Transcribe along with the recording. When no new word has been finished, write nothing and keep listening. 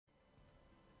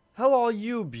Hello all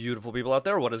you beautiful people out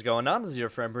there, what is going on? This is your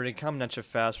friend Britik coming at you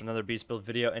fast for another Beast Build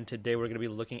video, and today we're going to be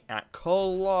looking at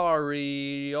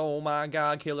Kallari. Oh my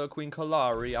god, Killer Queen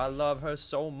Kallari, I love her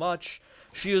so much.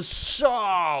 She is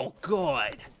so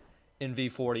good in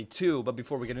v42, but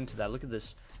before we get into that, look at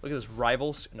this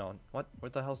rival, no, what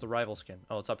the hell's the rival skin?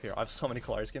 Oh, it's up here. I have so many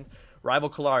Kallari skins.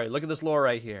 Rival Kallari, look at this lore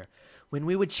right here. When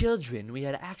we were children, we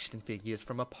had action figures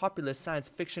from a popular science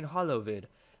fiction holovid.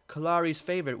 Kallari's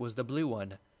favorite was the blue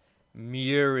one.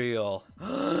 Muriel.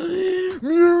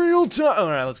 Muriel time!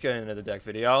 Alright, let's get into the deck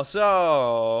video.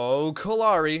 So,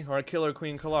 Kallari, or Killer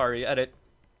Queen Kallari, edit,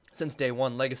 since day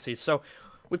one, legacy. So,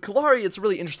 with Kallari, it's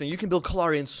really interesting. You can build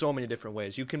Kallari in so many different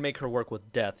ways. You can make her work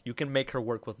with death. You can make her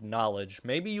work with knowledge.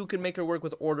 Maybe you can make her work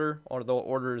with order, although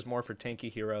order is more for tanky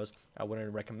heroes. I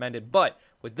wouldn't recommend it. But,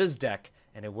 with this deck,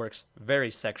 and it works very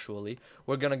sexually,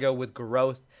 we're gonna go with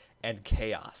growth and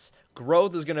chaos.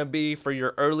 Growth is going to be for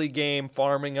your early game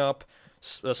farming up,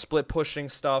 split pushing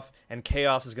stuff, and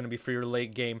chaos is going to be for your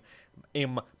late game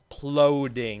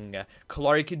imploding.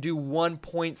 Kallari could do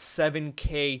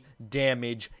 1.7k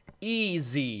damage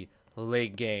easy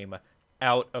late game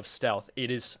out of stealth.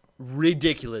 It is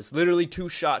ridiculous. Literally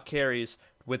 2-shot carries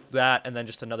with that and then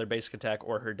just another basic attack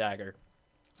or her dagger.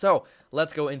 So,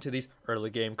 let's go into these early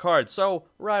game cards. So,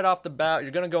 right off the bat,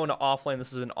 you're going to go into offlane.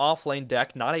 This is an offlane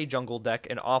deck, not a jungle deck,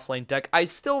 an offlane deck. I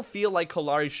still feel like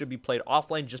Kallari should be played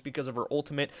offlane just because of her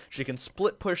ultimate. She can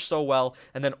split push so well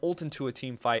and then ult into a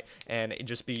team fight and it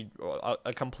just be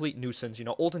a complete nuisance. You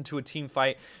know, ult into a team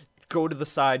fight, go to the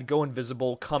side, go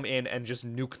invisible, come in and just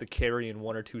nuke the carry in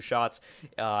 1 or 2 shots.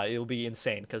 It'll be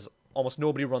insane because almost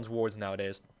nobody runs wards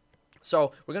nowadays.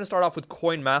 So, we're going to start off with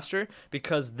Coin Master,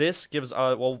 because this gives,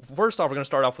 well, first off, we're going to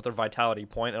start off with her Vitality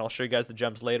point, and I'll show you guys the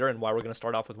gems later, and why we're going to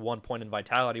start off with 1 point in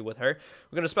Vitality with her.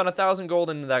 We're going to spend 1,000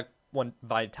 gold into that 1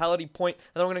 Vitality point, and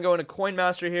then we're going to go into Coin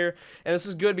Master here, and this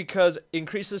is good because it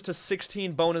increases to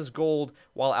 16 bonus gold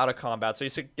while out of combat, so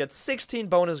you get 16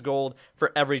 bonus gold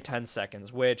for every 10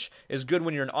 seconds, which is good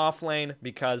when you're in off lane,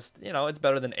 because, you know, it's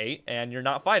better than 8, and you're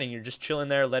not fighting, you're just chilling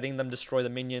there, letting them destroy the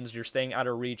minions, you're staying out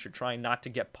of reach, you're trying not to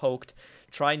get poked.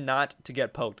 Try not to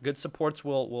get poked. Good supports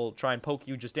will try and poke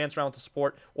you, just dance around with the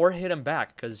support, or hit him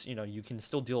back, because, you know, you can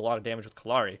still deal a lot of damage with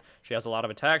Kallari. She has a lot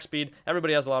of attack speed,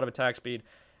 everybody has a lot of attack speed,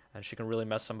 and she can really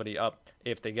mess somebody up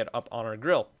if they get up on her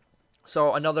grill.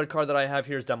 So another card that I have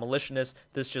here is Demolitionist.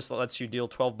 This just lets you deal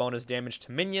 12 bonus damage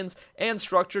to minions and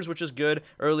structures, which is good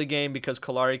early game because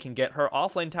Kallari can get her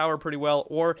offlane tower pretty well,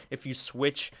 or if you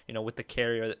switch, you know, with the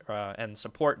carrier and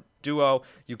support duo,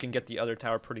 you can get the other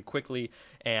tower pretty quickly,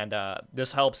 and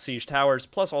this helps siege towers,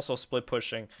 plus also split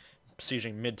pushing,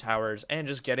 sieging mid towers, and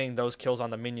just getting those kills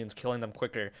on the minions, killing them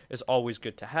quicker is always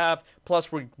good to have.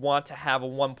 Plus, we want to have a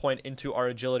 1 point into our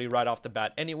agility right off the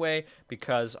bat anyway,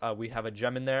 because we have a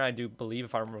gem in there. I do believe,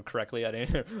 if I remember correctly, I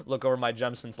didn't look over my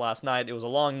gem since last night. It was a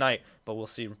long night, but we'll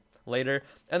see later.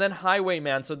 And then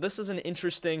Highwayman. So this is an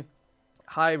interesting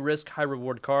high risk, high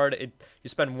reward card. You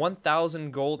spend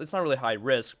 1,000 gold. It's not really high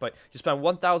risk, but you spend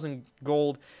 1,000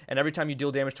 gold, and every time you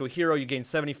deal damage to a hero, you gain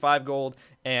 75 gold,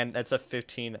 and that's a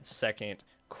 15-second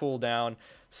cooldown.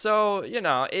 So, you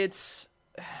know, it's,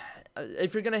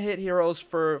 if you're going to hit heroes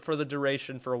for the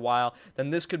duration for a while, then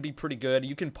this could be pretty good.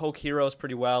 You can poke heroes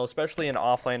pretty well, especially in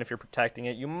offlane if you're protecting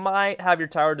it. You might have your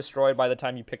tower destroyed by the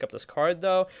time you pick up this card,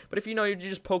 though. But if you know you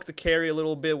just poke the carry a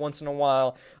little bit once in a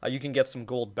while, you can get some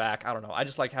gold back. I don't know. I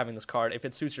just like having this card. If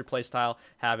it suits your playstyle,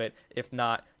 have it. If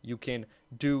not, you can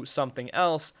do something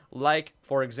else, like,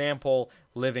 for example,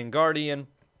 Living Guardian.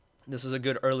 This is a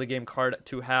good early game card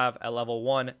to have at level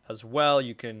 1 as well.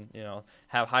 You can, you know,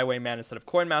 have Highwayman instead of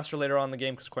Coin Master later on in the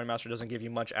game, because Coin Master doesn't give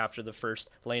you much after the first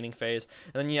laning phase.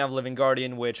 And then you have Living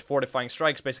Guardian, which Fortifying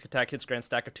Strikes, basic attack, hits grand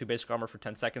stack of 2 basic armor for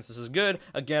 10 seconds. This is good,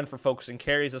 again, for focusing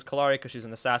carries as Kallari, because she's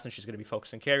an assassin, she's going to be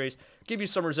focusing carries. Give you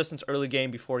some resistance early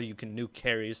game before you can nuke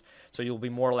carries, so you'll be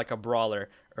more like a brawler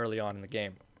early on in the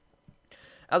game.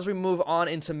 As we move on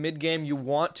into mid-game, you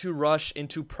want to rush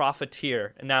into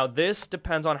Profiteer. Now, this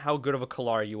depends on how good of a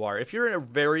Kallari you are. If you're in a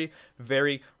very,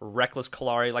 very reckless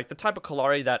Kallari, like the type of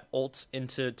Kallari that ults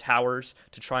into towers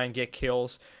to try and get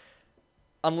kills,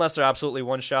 unless they're absolutely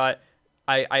one-shot,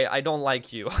 I don't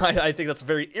like you. I think that's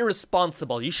very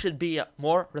irresponsible. You should be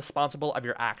more responsible of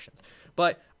your actions.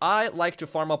 But I like to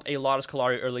farm up a lot as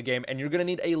Kallari early game, and you're going to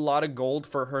need a lot of gold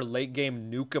for her late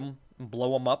game nuke 'em,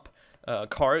 blow 'em up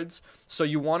cards, so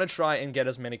you want to try and get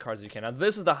as many cards as you can. Now,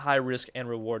 this is the high risk and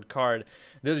reward card.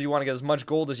 This is, you want to get as much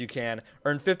gold as you can.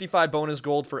 Earn 55 bonus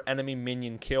gold for enemy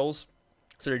minion kills.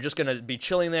 So you're just going to be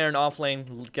chilling there in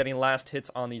offlane, getting last hits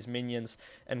on these minions.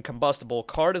 And combustible.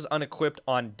 Card is unequipped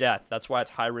on death. That's why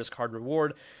it's high risk, hard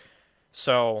reward.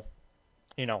 So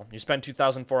you know, you spend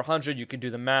 2,400, you could do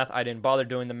the math. I didn't bother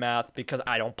doing the math because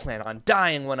I don't plan on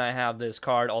dying when I have this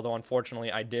card, although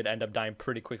unfortunately I did end up dying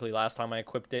pretty quickly last time I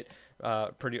equipped it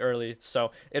pretty early.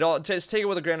 So it all, just take it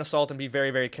with a grain of salt and be very,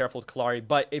 very careful with Kallari.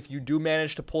 But if you do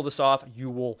manage to pull this off, you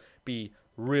will be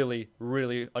really,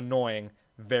 really annoying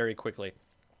very quickly.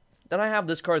 Then I have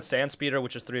this card, Sand Speeder,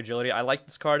 which is 3 agility. I like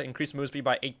this card. Increase move speed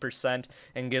by 8%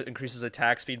 and increases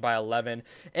attack speed by 11.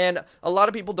 And a lot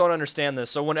of people don't understand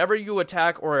this. So whenever you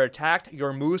attack or are attacked,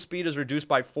 your move speed is reduced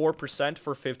by 4%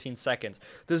 for 15 seconds.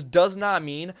 This does not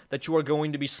mean that you are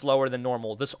going to be slower than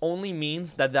normal. This only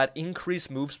means that that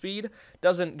increased move speed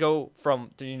doesn't go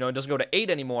from, it doesn't go to 8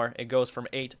 anymore. It goes from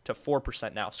 8 to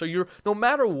 4% now. So no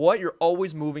matter what, you're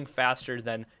always moving faster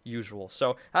than usual.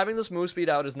 So having this move speed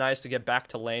out is nice to get back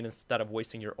to lane instead of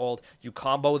wasting your ult. You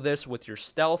combo this with your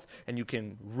stealth and you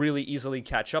can really easily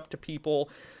catch up to people.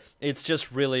 It's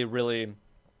just really, really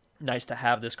nice to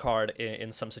have this card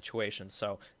in some situations,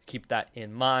 so keep that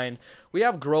in mind. We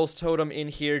have Growth Totem in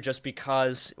here just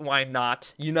because, why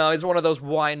not? It's one of those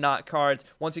why not cards.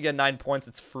 Once you get 9 points,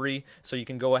 it's free, so you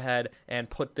can go ahead and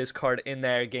put this card in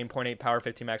there, gain 0.8 power,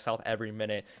 50 max health every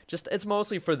minute. It's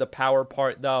mostly for the power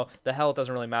part, though. The health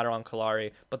doesn't really matter on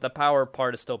Kallari, but the power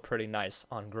part is still pretty nice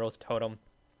on Growth Totem.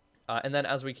 And then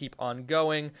as we keep on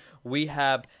going, we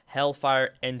have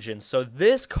Hellfire Engine. So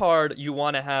this card you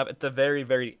want to have at the very,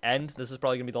 very end. This is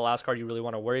probably going to be the last card you really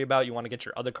want to worry about. You want to get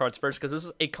your other cards first because this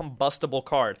is a combustible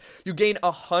card. You gain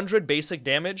 100 basic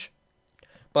damage,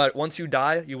 but once you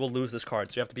die, you will lose this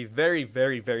card. So you have to be very,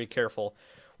 very, very careful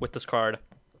with this card.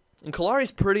 And Kallari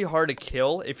is pretty hard to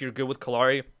kill if you're good with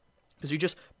Kallari because you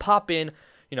just pop in,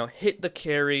 hit the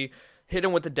carry, hit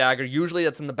him with the dagger, usually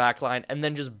that's in the back line, and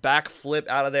then just backflip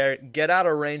out of there, get out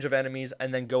of range of enemies,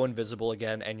 and then go invisible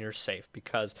again, and you're safe,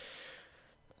 because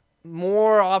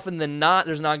more often than not,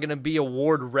 there's not going to be a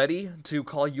ward ready to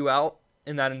call you out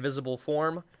in that invisible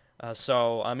form.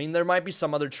 There might be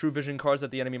some other True Vision cards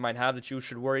that the enemy might have that you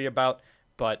should worry about,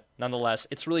 but nonetheless,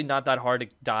 it's really not that hard to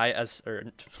die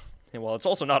well, it's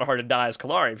also not hard to die as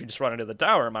Kallari if you just run into the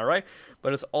tower, am I right?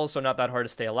 But it's also not that hard to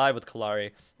stay alive with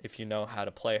Kallari if you know how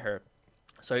to play her.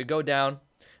 So you go down.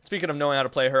 Speaking of knowing how to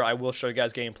play her, I will show you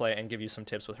guys gameplay and give you some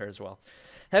tips with her as well.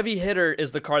 Heavy Hitter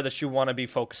is the card that you want to be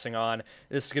focusing on.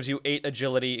 This gives you 8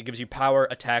 agility, it gives you power,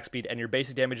 attack speed, and your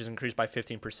basic damage is increased by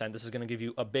 15%. This is going to give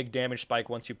you a big damage spike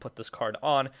once you put this card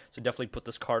on, so definitely put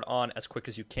this card on as quick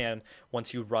as you can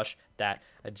once you rush that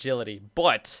agility.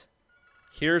 But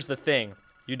here's the thing.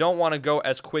 You don't want to go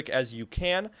as quick as you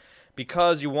can,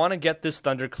 because you want to get this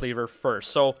Thunder Cleaver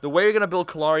first. So the way you're going to build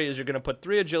Kallari is you're going to put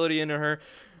 3 agility into her.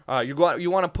 You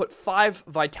want to put 5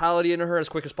 vitality into her as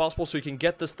quick as possible so you can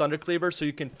get this Thunder Cleaver so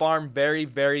you can farm very,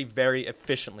 very, very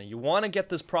efficiently. You want to get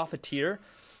this Profiteer.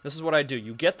 This is what I do.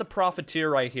 You get the Profiteer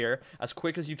right here as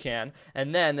quick as you can,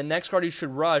 and then the next card you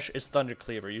should rush is Thunder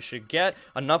Cleaver. You should get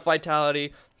enough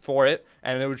vitality for it,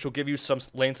 and which will give you some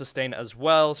lane sustain as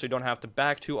well, so you don't have to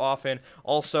back too often.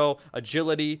 Also,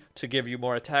 agility to give you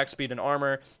more attack speed and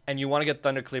armor, and you want to get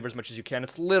Thunder Cleaver as much as you can.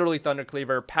 It's literally Thunder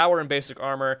Cleaver, power and basic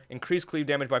armor, increase cleave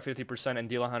damage by 50%, and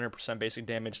deal 100% basic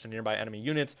damage to nearby enemy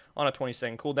units on a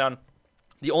 20-second cooldown.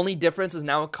 The only difference is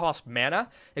now it costs mana.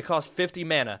 It costs 50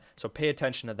 mana, so pay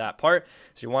attention to that part.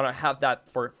 So you want to have that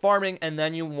for farming, and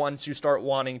then once you start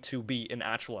wanting to be an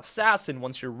actual assassin,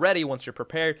 once you're ready, once you're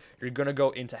prepared, you're going to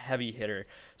go into Heavy Hitter.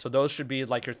 So those should be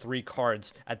like your 3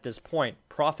 cards at this point: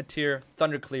 Profiteer,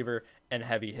 Thunder Cleaver, and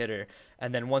Heavy Hitter.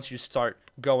 And then once you start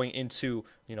going into,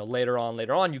 later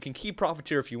on, you can keep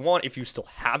Profiteer if you want, if you still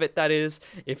have it, that is.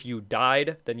 If you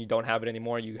died, then you don't have it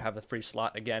anymore. You have a free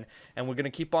slot again. And we're going to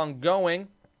keep on going.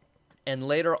 And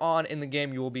later on in the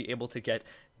game, you will be able to get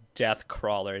Death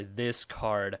Crawler. This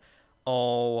card.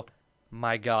 Oh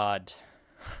my god.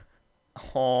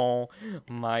 Oh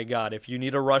my god. If you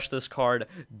need to rush this card,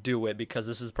 do it, because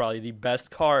this is probably the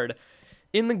best card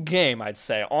in the game, I'd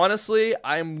say. Honestly,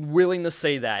 I'm willing to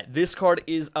say that. This card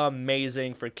is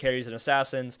amazing for carries and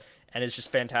assassins, and it's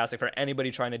just fantastic for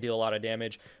anybody trying to deal a lot of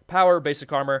damage. Power,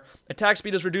 basic armor. Attack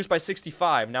speed is reduced by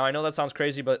 65. Now, I know that sounds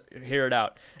crazy, but hear it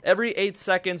out. Every 8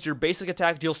 seconds, your basic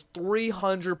attack deals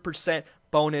 300%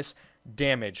 bonus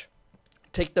damage.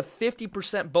 Take the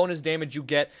 50% bonus damage you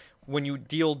get when you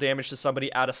deal damage to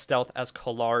somebody out of stealth as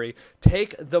Kallari.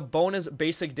 Take the bonus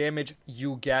basic damage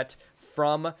you get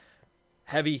from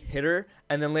Heavy Hitter,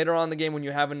 and then later on in the game, when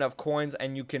you have enough coins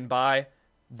and you can buy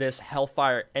this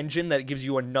Hellfire Engine that gives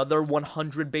you another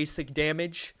 100 basic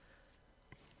damage,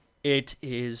 it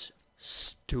is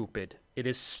stupid. It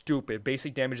is stupid.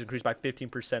 Basic damage increased by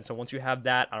 15%. So once you have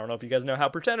that, I don't know if you guys know how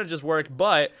percentages work,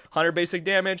 but 100 basic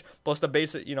damage plus the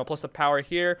basic, plus the power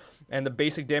here, and the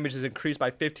basic damage is increased by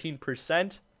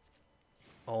 15%.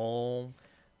 Oh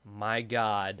my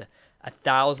god.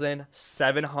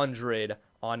 1,700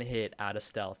 on hit out of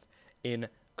stealth.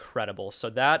 Incredible. So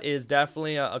that is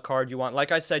definitely a card you want.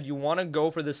 Like I said, you want to go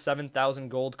for this 7,000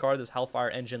 gold card, this Hellfire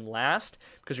Engine last,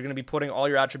 because you're going to be putting all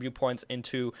your attribute points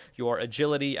into your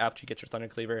agility after you get your Thunder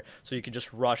Cleaver, so you can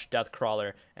just rush Death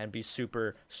Crawler and be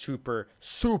super, super,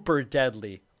 super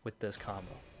deadly with this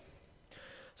combo.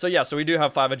 So yeah, so we do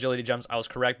have 5 agility gems. I was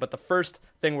correct, but the first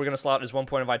thing we're going to slot is 1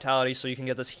 point of vitality, so you can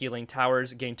get this healing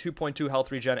towers, gain 2.2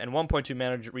 health regen and 1.2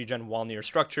 mana regen while near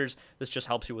structures. This just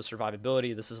helps you with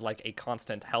survivability. This is like a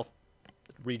constant health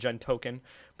regen token,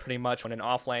 pretty much, when in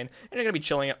offlane, and you're going to be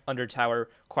chilling under tower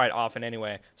quite often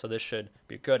anyway, so this should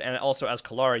be good. And also, as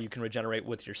Kallari, you can regenerate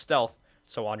with your stealth,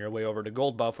 so on your way over to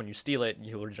gold buff, when you steal it,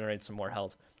 you'll regenerate some more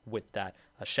health with that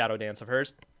shadow dance of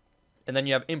hers. And then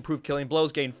you have improved killing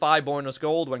blows, gain 5 bonus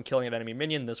gold when killing an enemy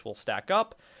minion. This will stack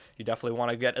up. You definitely want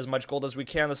to get as much gold as we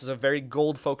can. This is a very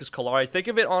gold-focused Kallari. Think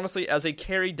of it, honestly, as a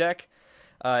carry deck,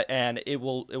 and it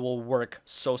will work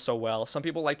so well. Some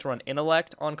people like to run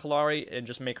Intellect on Kallari and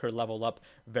just make her level up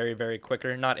very, very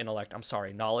quicker. Not Intellect, I'm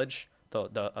sorry, Knowledge.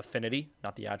 The affinity,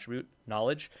 not the attribute,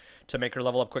 knowledge, to make her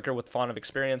level up quicker with Font of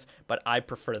Experience. But I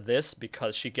prefer this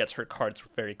because she gets her cards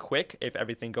very quick if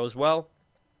everything goes well.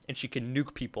 And she can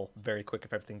nuke people very quick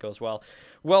if everything goes well.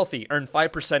 Wealthy, earn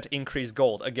 5% increased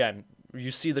gold. Again, you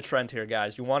see the trend here,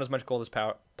 guys. You want as much gold as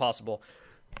possible.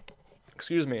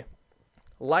 Excuse me.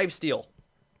 Lifesteal,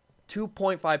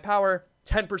 2.5 power,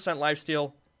 10%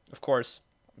 lifesteal. Of course,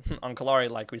 on Kallari,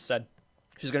 like we said,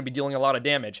 she's going to be dealing a lot of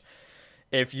damage.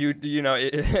 If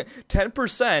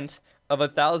 10% of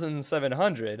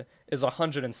 1,700 is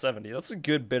 170. That's a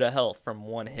good bit of health from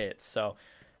one hit. So,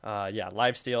 yeah,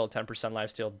 lifesteal, 10%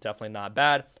 lifesteal, definitely not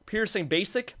bad. Piercing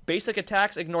basic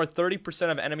attacks ignore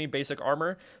 30% of enemy basic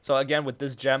armor. So again, with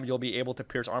this gem, you'll be able to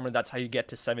pierce armor. That's how you get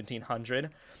to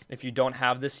 1,700. If you don't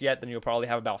have this yet, then you'll probably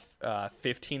have about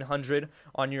 1,500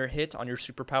 on your hit, on your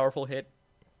super powerful hit.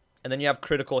 And then you have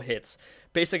critical hits.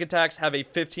 Basic attacks have a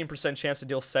 15% chance to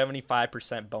deal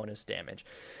 75% bonus damage.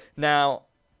 Now,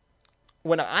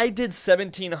 when I did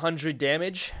 1,700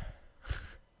 damage,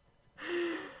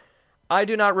 I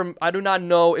do not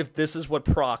know if this is what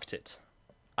procced it.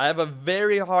 I have a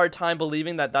very hard time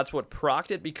believing that that's what procced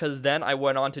it, because then I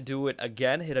went on to do it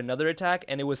again, hit another attack,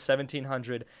 and it was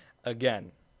 1,700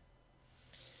 again.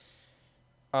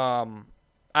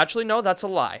 Actually, no, that's a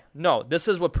lie. No, this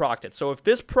is what procced it. So if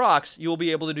this procs, you will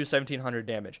be able to do 1,700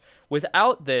 damage.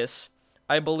 Without this,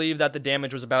 I believe that the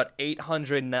damage was about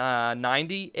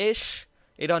 890-ish.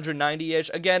 890-ish.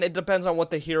 Again, it depends on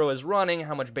what the hero is running,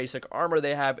 how much basic armor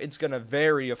they have. It's going to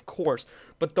vary, of course.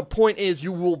 But the point is,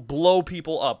 you will blow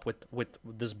people up with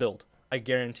this build. I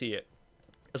guarantee it.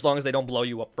 As long as they don't blow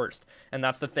you up first. And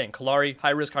that's the thing. Kallari, high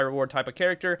risk, high reward type of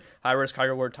character. High risk, high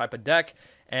reward type of deck.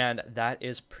 And that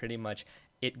is pretty much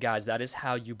it, guys. That is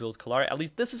how you build Kallari. At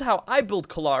least this is how I build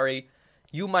Kallari.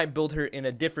 You might build her in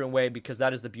a different way, because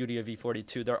that is the beauty of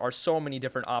v42. There are so many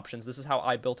different options. This is how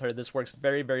I built her. This works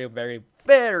very, very, very,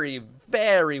 very,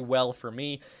 very well for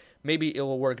me. Maybe it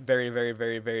will work very, very,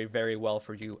 very, very, very well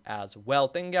for you as well.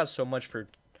 Thank you guys so much for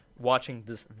watching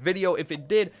this video. If it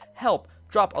did help,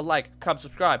 drop a like, comment,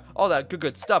 subscribe, all that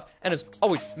good stuff. And as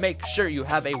always, make sure you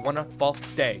have a wonderful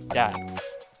day. Dad.